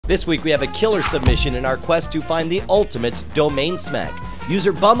This week we have a killer submission in our quest to find the ultimate domain smack.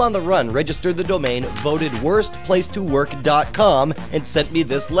 User Bum on the Run registered the domain votedworstplacetowork.com and sent me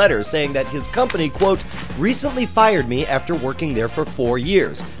this letter saying that his company, quote, recently fired me after working there for 4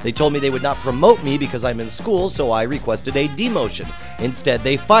 years. They told me they would not promote me because I'm in school, so I requested a demotion. Instead,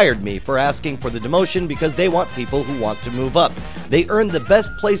 they fired me for asking for the demotion because they want people who want to move up. They earned the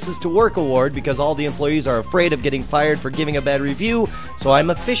Best Places to Work award because all the employees are afraid of getting fired for giving a bad review, so I'm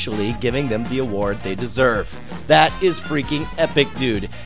officially giving them the award they deserve. That is freaking epic, dude.